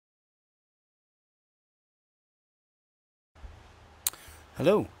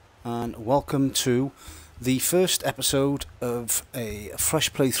Hello, and welcome to the first episode of a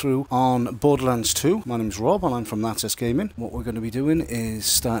fresh playthrough on Borderlands 2. My name's Rob, and I'm from That's Gaming. What we're going to be doing is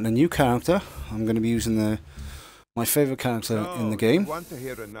starting a new character. I'm going to be using my favourite character in the game,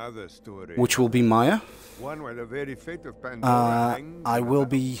 which will be Maya. I will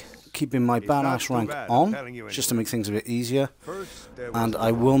be keeping my badass rank on, just to make things a bit easier, and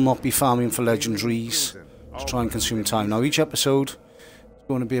I will not be farming for legendaries to try and consume time. Now, each episode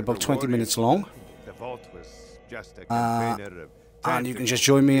going to be about 20 minutes long, and you can just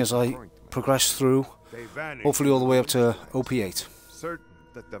join me as I progress through, hopefully all the way up to OP8. So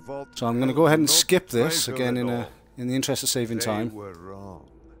I'm going to go ahead and skip this again in the interest of saving time. I'm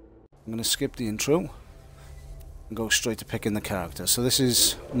going to skip the intro and go straight to picking the character. So this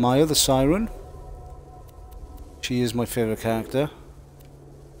is Maya the Siren. She is my favourite character,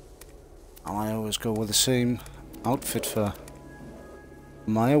 and I always go with the same outfit for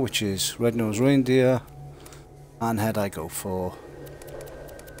Maya, which is red-nosed reindeer, and head I go for...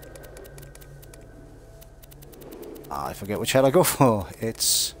 I forget which head I go for.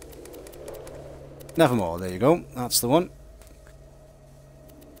 It's... Nevermore, there you go. That's the one.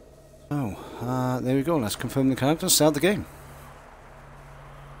 So, there we go. Let's confirm the character and start the game.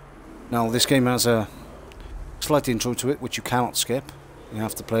 Now, this game has a slight intro to it, which you cannot skip. You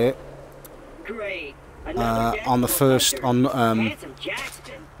have to play it. Great. On the first, normal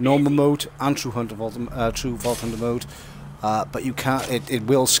mode and True Vault Hunter mode, but you can't. It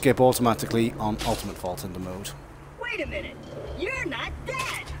will skip automatically on Ultimate Vault Hunter mode. Wait a minute, you're not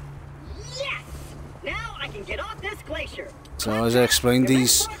dead. Yes. Now I can get off this glacier. So as I explained,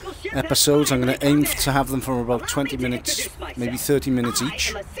 these episodes I'm going to aim to have them for about 20 minutes, maybe 30 minutes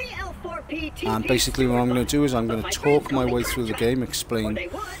each. And basically what I'm going to do is I'm going to talk my way through the game, explain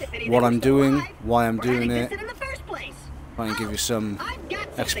what I'm doing, why I'm doing it, try and give you some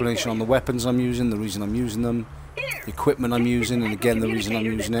explanation on the weapons I'm using, the reason I'm using them, the equipment I'm using, and again the reason I'm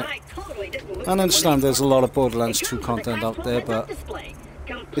using it. And I understand there's a lot of Borderlands 2 content out there, but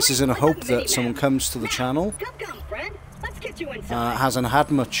this is in a hope that someone comes to the channel, hasn't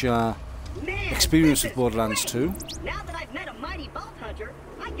had much experience with Borderlands 2,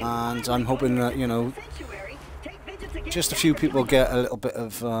 and I'm hoping that, you know, just a few people get a little bit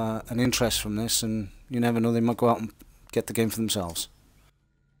of an interest from this, and you never know, they might go out and get the game for themselves.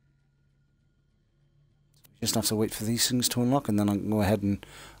 Just have to wait for these things to unlock, and then I can go ahead and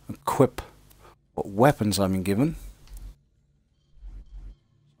equip what weapons I've been given.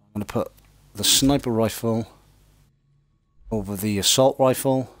 I'm going to put the sniper rifle over the assault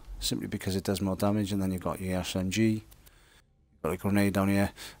rifle, simply because it does more damage, and then you've got your SMG. Got a grenade down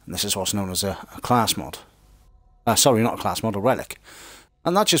here, and this is what's known as a class mod. Sorry, not a class mod, a relic.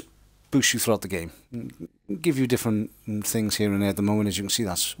 And that just boosts you throughout the game. Give you different things here and there. At the moment, as you can see,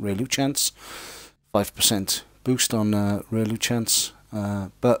 that's rare loot chance. 5% boost on rare loot chance.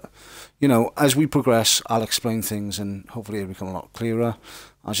 But, you know, as we progress, I'll explain things, and hopefully it'll become a lot clearer.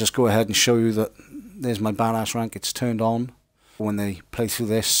 I'll just go ahead and show you that there's my badass rank. It's turned on. When they play through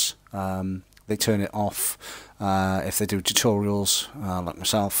this, they turn it off. If they do tutorials, like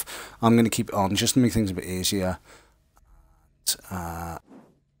myself, I'm going to keep it on just to make things a bit easier.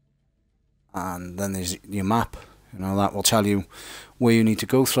 And then there's your map. You know, that will tell you where you need to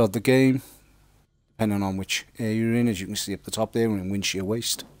go throughout the game, depending on which area you're in. As you can see up the top there, we're in Windshear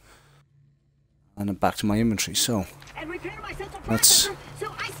Waste. And then back to my inventory. So let's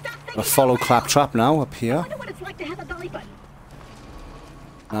follow Claptrap now up here.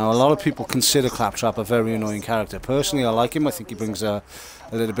 Now, a lot of people consider Claptrap a very annoying character. Personally, I like him. I think he brings a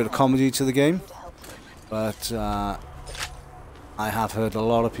little bit of comedy to the game. But I have heard a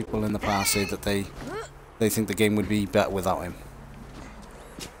lot of people in the past say that they think the game would be better without him.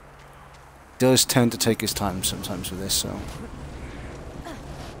 He does tend to take his time sometimes with this, so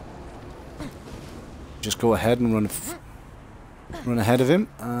just go ahead and run ahead of him,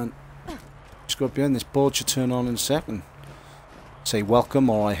 and just go up here, and this board should turn on in a second. Say welcome,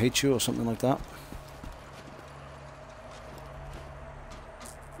 or I hate you, or something like that.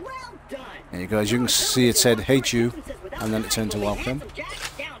 There you go. As you can see, it said hate you, and then it turned to welcome.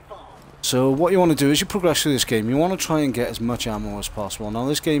 So what you want to do is you progress through this game. You want to try and get as much ammo as possible. Now,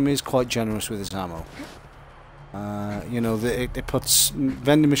 this game is quite generous with its ammo. You know, it puts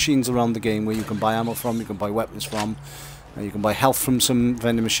vending machines around the game where you can buy ammo from, you can buy weapons from, you can buy health from some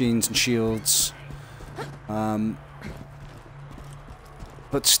vending machines and shields.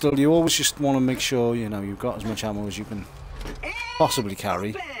 But still, you always just want to make sure, you know, you've got as much ammo as you can possibly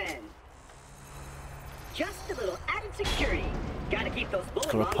carry. Just a little added security. Gotta keep those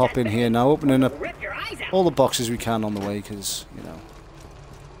Gotta pop in here now, opening up all the boxes we can on the way, because, you know,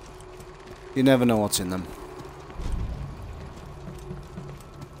 You never know what's in them.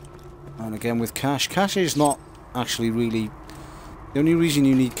 And again with cash. Cash is not actually really... The only reason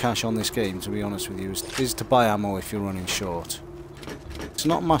you need cash on this game, to be honest with you, is to buy ammo if you're running short. It's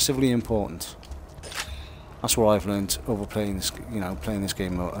not massively important. That's what I've learned over playing this, playing this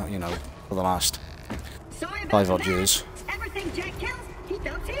game, for the last 5 odd years.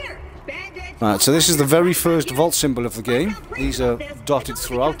 Right, so this is the very first vault symbol of the game. These are dotted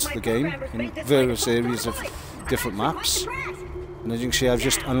throughout the game in various areas of different maps. And as you can see, I've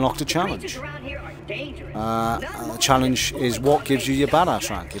just unlocked a challenge. The challenge is what gives you your badass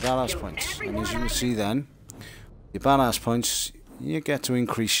rank, your badass points. And as you can see then, your badass points, you get to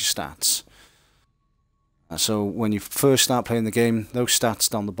increase your stats. So when you first start playing the game, those stats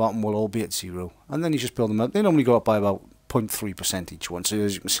down the bottom will all be at 0. And then you just build them up. They normally go up by about 0.3% each one. So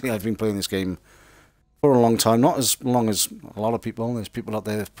as you can see, I've been playing this game for a long time. Not as long as a lot of people. There's people out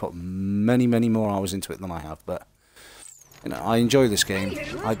there that have put many, many more hours into it than I have. But I enjoy this game.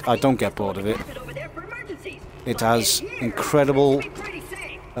 I don't get bored of it. It has incredible,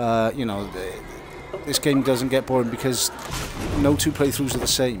 this game doesn't get boring because no 2 playthroughs are the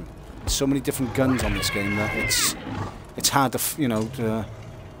same. There's so many different guns on this game that it's hard to, to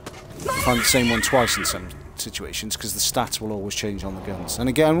find the same one twice in some situations because the stats will always change on the guns. And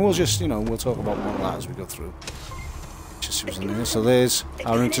again, we'll just, we'll talk about more of that as we go through. Just who's in there. So there's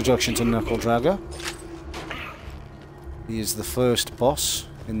our introduction to Knuckle Dragger. He is the first boss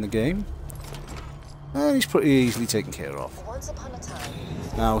in the game. And he's pretty easily taken care of.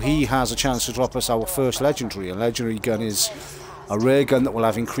 Now he has a chance to drop us our first legendary. A legendary gun is a rare gun that will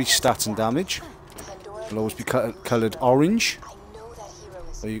have increased stats and damage. It'll always be coloured orange.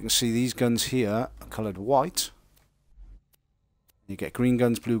 So you can see these guns here are coloured white. You get green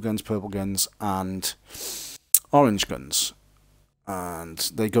guns, blue guns, purple guns, and orange guns. And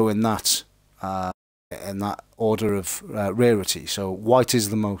they go in that order of rarity. So white is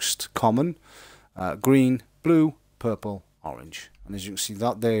the most common. Green, blue, purple, orange. And as you can see,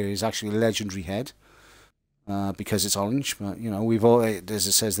 that there is actually a legendary head. Because it's orange, but we've already, as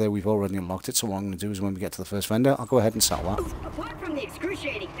it says there, we've already unlocked it. So what I'm going to do is when we get to the first vendor, I'll go ahead and sell that. Apart from the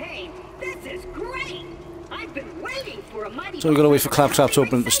excruciating pain, this is great. I've been waiting for a mighty. So we've got to wait for Claptrap to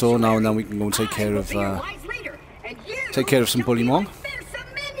open up the store now, and then we can go and take care of some Bullymon.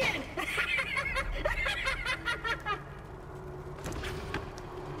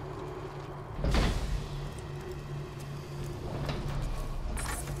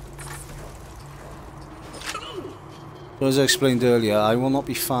 So as I explained earlier, I will not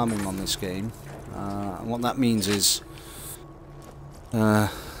be farming on this game. And what that means is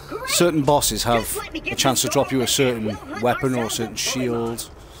certain bosses have a chance to drop you a certain weapon or a certain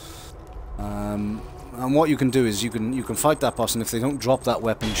shield. And what you can do is you can fight that boss, and if they don't drop that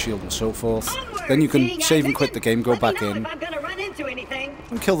weapon, shield, and so forth, then you can save and quit the game, go back in,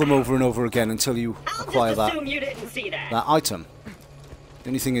 and kill them over and over again until you acquire that item. The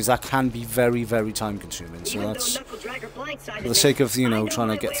only thing is that can be very, very time consuming, so that's, for the sake of, trying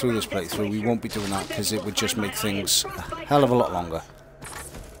to get through this playthrough, we won't be doing that because it would just make things a hell of a lot longer.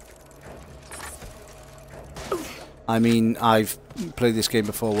 I mean, I've played this game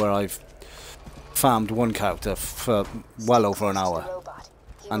before where I've farmed one character for well over an hour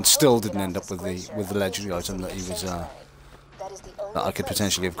and still didn't end up with the legendary item that he was, that I could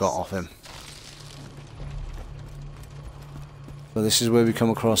potentially have got off him. So this is where we come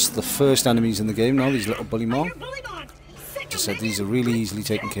across the first enemies in the game now, these little Bullymon. As I said, these are really easily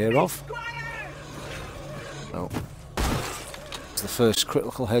taken care of. So, it's the first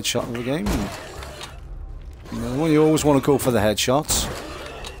critical headshot of the game. You always want to go for the headshots.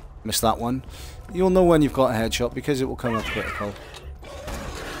 Missed that one. You'll know when you've got a headshot because it will come up critical.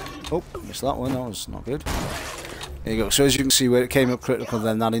 Oh, missed that one, that was not good. There you go, so as you can see where it came up critical,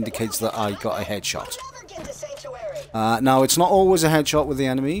 then that indicates that I got a headshot. Now, it's not always a headshot with the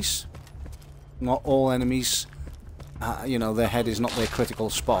enemies. Not all enemies, their head is not their critical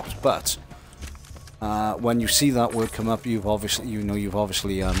spot. But when you see that word come up, you've obviously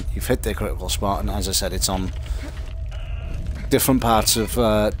you've hit their critical spot. And as I said, it's on different parts of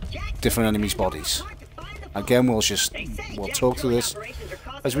different enemies' bodies. Again, we'll talk through this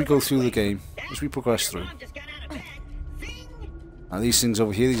as we go through the game, as we progress through. Now these things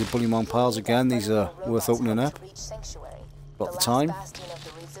over here, these are Bullymon piles again, these are worth opening up. Got the time.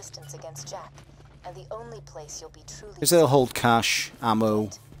 Because they'll hold cash, ammo,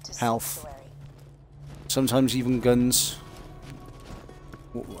 health, sometimes even guns.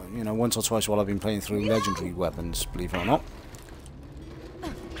 Once or twice while I've been playing through legendary weapons, believe it or not.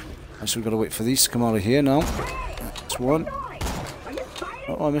 So we've got to wait for these to come out of here now. That's one.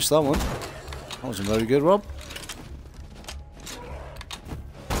 Oh, I missed that one. That wasn't very good, Rob.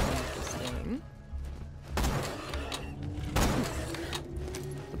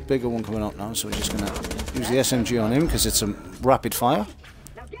 The bigger one coming up now, so we're just going to use the SMG on him because it's a rapid fire.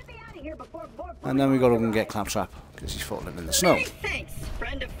 And then we got to go and get Claptrap because he's falling in the snow. Thanks,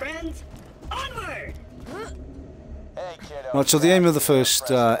 friend of friends. Onward! Right, so the aim of the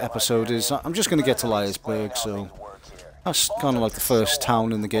first episode is I'm just going to get to Liarsburg, so that's kind of like the first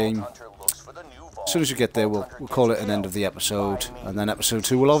town in the game. As soon as we get there, we'll call it an end of the episode, and then episode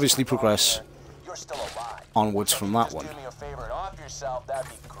 2 will obviously progress onwards from that one.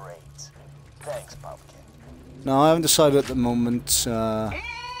 Now, I haven't decided at the moment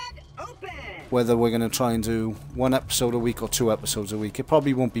whether we're going to try and do 1 episode a week or 2 episodes a week. It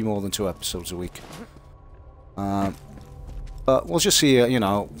probably won't be more than 2 episodes a week. But we'll just see, you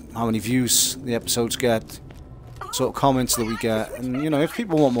know, how many views the episodes get, sort of comments that we get, and, you know, if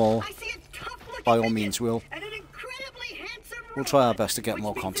people want more, by all means, we'll try our best to get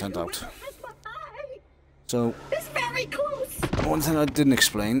more content out. So, one thing I didn't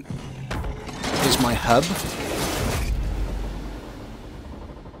explain is my hub.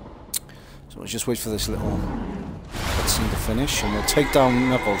 So let's just wait for this little cutscene to finish, and we'll take down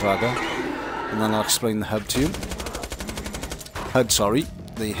Knuckle Dragger, and then I'll explain the hub to you. HUD, sorry,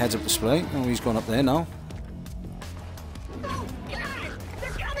 the heads-up display. Oh, he's gone up there now.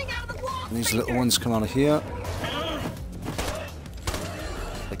 And these little ones come out of here.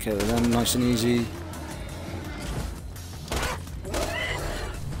 Take care of them, nice and easy.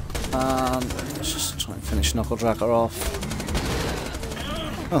 And let's just try and finish Knuckle Dragger off.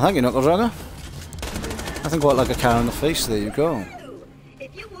 Oh, thank you, Knuckle Dragger. Nothing quite like a car in the face. There you go.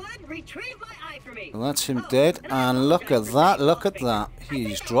 Well, that's him dead, and look at that,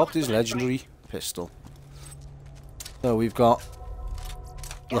 he's dropped his legendary pistol. So we've got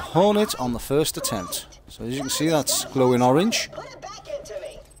the Hornet on the first attempt. So as you can see, that's glowing orange,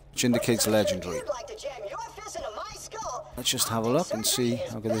 which indicates legendary. Let's just have a look and see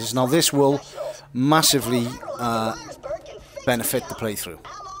how good this is. Now this will massively benefit the playthrough,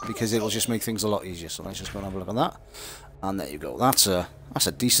 because it will just make things a lot easier. So let's just go and have a look at that. And there you go. That's a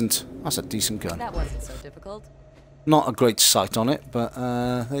decent gun. That wasn't so difficult. Not a great sight on it, but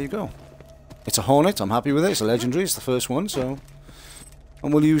there you go. It's a Hornet. I'm happy with it. It's a legendary. It's the first one, so,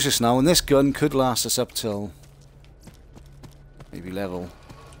 and we'll use this now. And this gun could last us up till maybe level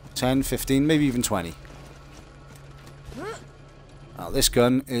 10, 15, maybe even 20. Now this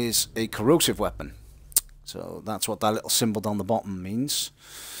gun is a corrosive weapon, so that's what that little symbol down the bottom means.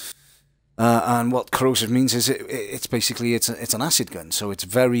 And what corrosive means is it's basically it's an acid gun, so it's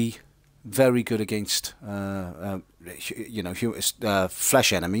very, very good against you know,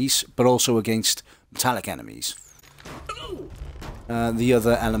 flesh enemies, but also against metallic enemies. The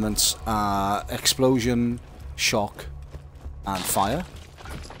other elements are explosion, shock, and fire.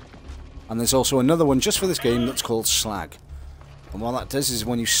 And there's also another one just for this game that's called slag. And what that does is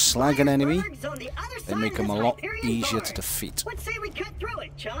when you slag an enemy, they make them a lot easier to defeat. Let's say we cut through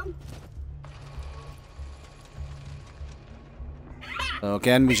it, chum. So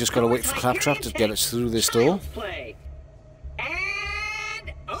again, we just got to wait for Claptrap to get us through this door.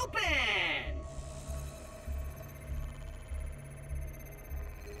 And open.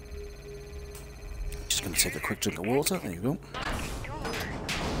 Just going to take a quick drink of water. There you go.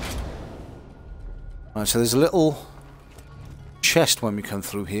 Right, so there's a little chest when we come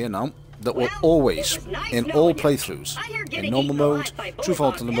through here now that will always, in all playthroughs, in normal mode, True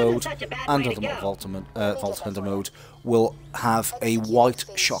Vault Hunter mode, and Ultimate Vault Hunter mode, will have a white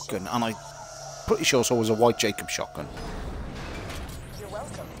shotgun, and I'm pretty sure so was a white Jacob shotgun.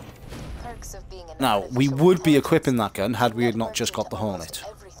 Now, we would be equipping that gun had we had not just got the Hornet,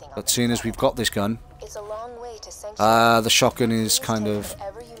 but seeing as we've got this gun, the shotgun is kind of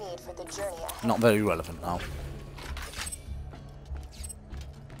not very relevant now.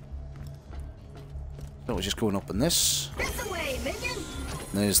 So we're just going up in this.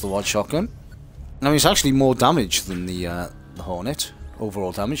 There's the white shotgun. Now it's actually more damage than the Hornet.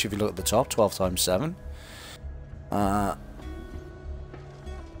 Overall damage, if you look at the top, 12 times 7. And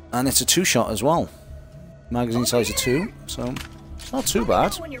it's a 2-shot as well. Magazine size of 2, so it's not too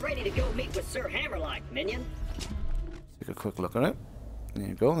bad. Take a quick look at it. There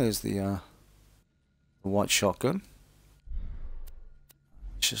you go. There's the white shotgun.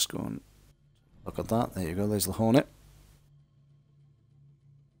 Just go and look at that. There you go. There's the Hornet.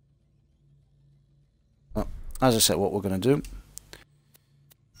 Oh, as I said, what we're going to do,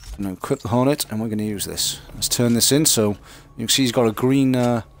 I'm going to equip the Hornet, and we're going to use this. Let's turn this in. So you can see he's got a green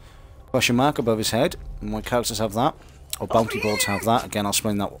question mark above his head. And my characters have that, or bounty boards have that. Again, I'll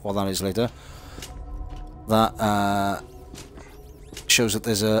explain that what that is later. that shows that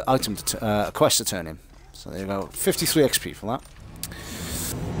there's a quest to turn in. So there you go, 53 XP for that.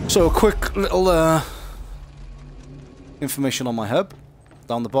 So a quick little information on my hub.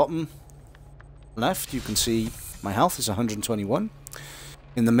 Down the bottom left, you can see my health is 121.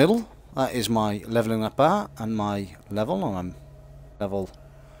 In the middle, that is my leveling up bar and my level. And I'm level,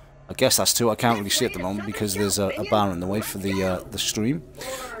 I guess that's 2. I can't really see at the moment because there's a bar in the way for the stream.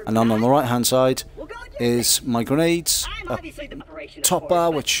 And then on the right hand side is my grenades, a top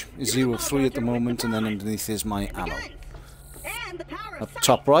bar which is 0.3 at the moment, and then underneath is my ammo. Up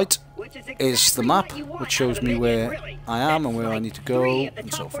top right is the map, which shows me where I am and where I need to go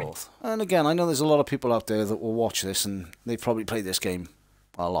and so forth. And again, I know there's a lot of people out there that will watch this and they've probably played this game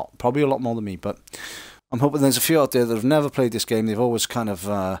a lot, probably a lot more than me, but I'm hoping there's a few out there that have never played this game. They've always kind of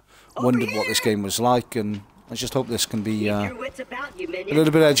wondered what this game was like, and I just hope this can be a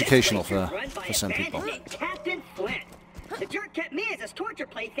little bit educational for some people.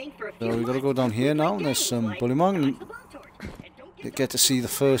 So we've got to go down here now, and there's some bullymong, and you get to see the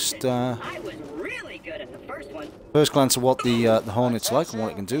first glance of what the Hornet's like and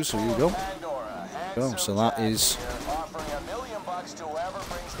what it can do. So here we go. So that is.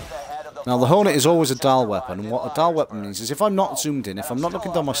 Now the Hornet is always a dial weapon, and what a dial weapon means is if I'm not zoomed in, if I'm not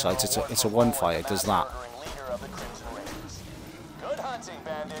looking down my sights, it's a one fire. It does that.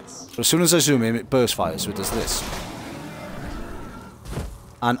 So as soon as I zoom in, it burst fires, so it does this.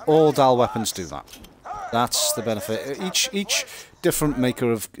 And all dial weapons do that. That's the benefit. Each different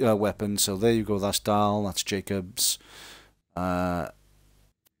maker of weapon. So there you go. That's Dahl. That's Jacobs. Vladov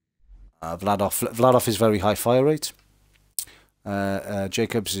is very high fire rate.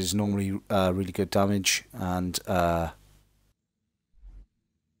 Jacobs is normally really good damage, and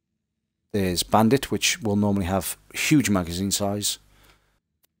there's Bandit, which will normally have huge magazine size,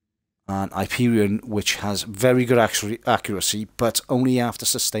 and Hyperion, which has very good accuracy, but only after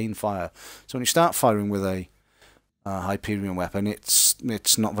sustained fire. So when you start firing with a Hyperion weapon,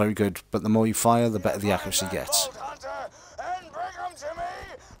 it's not very good, but the more you fire, the better the accuracy gets.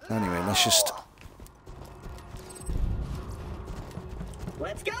 Anyway, let's just...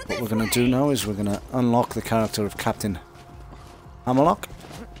 What we're going to do now is we're going to unlock the character of Captain Hammerlock.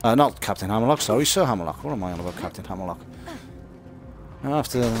 Not Captain Hammerlock, sorry, Sir Hammerlock. What am I on about, Captain Hammerlock?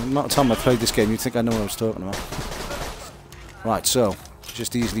 After the amount of time I played this game, you'd think I know what I was talking about. Right, so,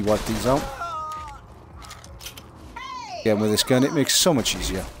 just easily wipe these out. Again, with this gun, it makes it so much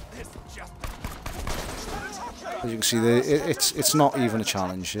easier. As you can see, it's not even a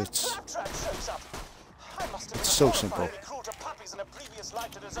challenge. It's so simple.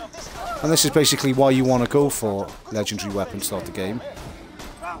 And this is basically why you want to go for legendary weapons throughout the game,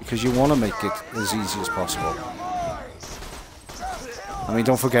 because you want to make it as easy as possible. I mean,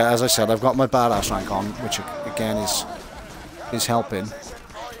 don't forget, as I said, I've got my badass rank on, which again is helping.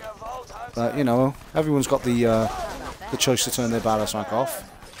 But you know, everyone's got the choice to turn their badass rank off.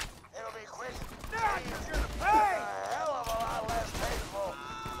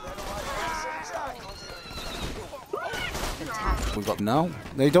 We've got now.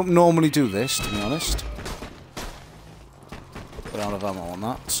 They don't normally do this, to be honest. We're out of ammo on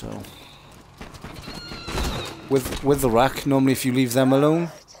that, so with the rack, normally if you leave them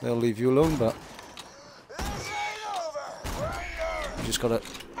alone, they'll leave you alone. But you just gotta.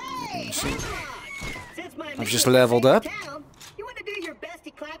 You see, I've just leveled up.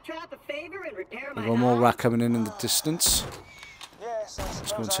 We've got more rack coming in the distance.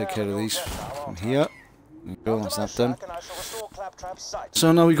 Let's go and take care of these from here. There we go, that's that done.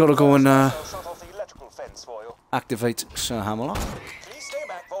 So now we've got to go and activate Sir Hammerlock.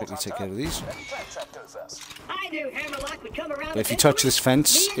 Quickly take care of these. But if you touch this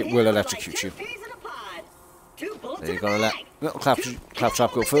fence, it will electrocute you. There you go, let little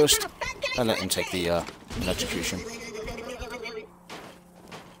Claptrap go first, and let him take the electrocution.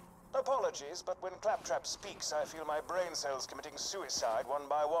 Apologies, but when Claptrap speaks, I feel my brain cells committing suicide one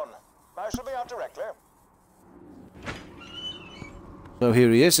by one. I shall be out directly. So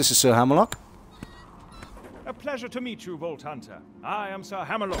here he is, this is Sir Hammerlock. A pleasure to meet you, Vault Hunter. I am Sir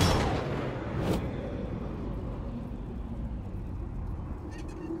Hammerlock.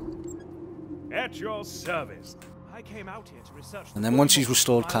 At your service. I came out here to research. And then once he's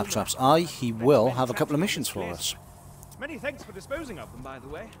restored Claptrap's eye, he will have a couple of missions for us. Many thanks for disposing of them, by the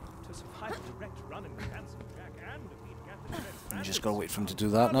way. To survive a direct run-in with Handsome Jack and defeat Captain Red's You just gotta wait for him to do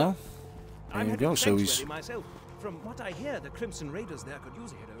that now. There you go, so he's... From what I hear, the Crimson Raiders there could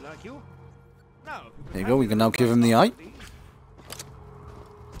use a hero like you. Now, there you go, we can now give him the eye.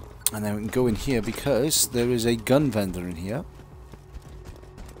 And then we can go in here because there is a gun vendor in here,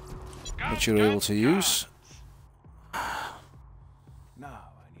 which you're able to use.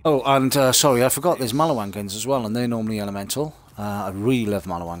 Oh, and sorry, I forgot there's Malawan guns as well, and they're normally elemental. I really love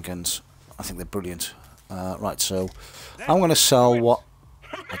Malawan guns. I think they're brilliant. Right, so I'm going to sell what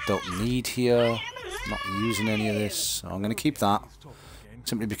I don't need here. Not using any of this, so I'm going to keep that.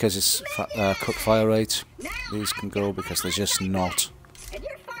 Simply because it's quick fire rate. These can go because they're just not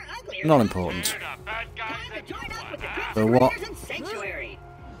important. So what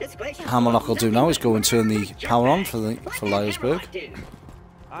Hammerlock will do now is go and turn the power on for Lyersburg,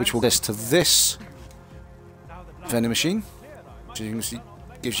 which will get us to this vending machine, which you can see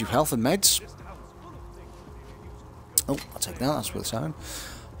gives you health and meds. Oh, I'll take that, that's worth saying.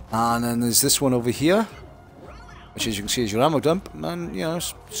 And then there's this one over here, which as you can see is your ammo dump, and you know,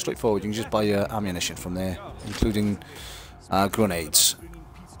 it's straightforward. You can just buy your ammunition from there, including grenades.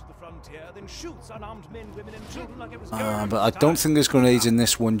 But I don't think there's grenades in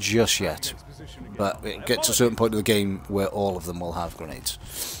this one just yet. But it gets to a certain point of the game where all of them will have grenades.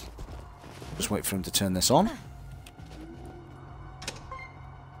 Just wait for him to turn this on.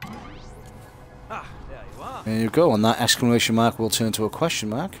 There you go, and that exclamation mark will turn to a question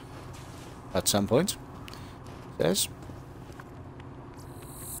mark at some point. There's.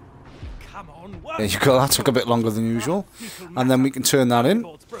 There you go, that took a bit longer than usual. And then we can turn that in.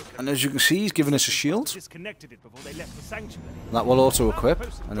 And as you can see, he's given us a shield. That will auto-equip.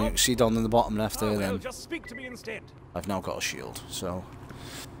 And you can see down in the bottom left there then, I've now got a shield. So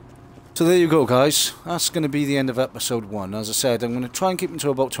there you go, guys. That's going to be the end of episode 1. As I said, I'm going to try and keep them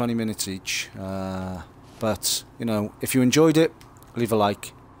to about 20 minutes each. But, you know, if you enjoyed it, leave a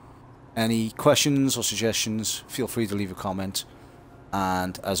like. Any questions or suggestions, feel free to leave a comment.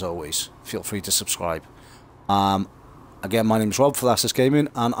 And as always, feel free to subscribe. Again, my name is Rob for Fastest Gaming,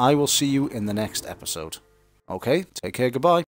 and I will see you in the next episode. Okay, take care, goodbye.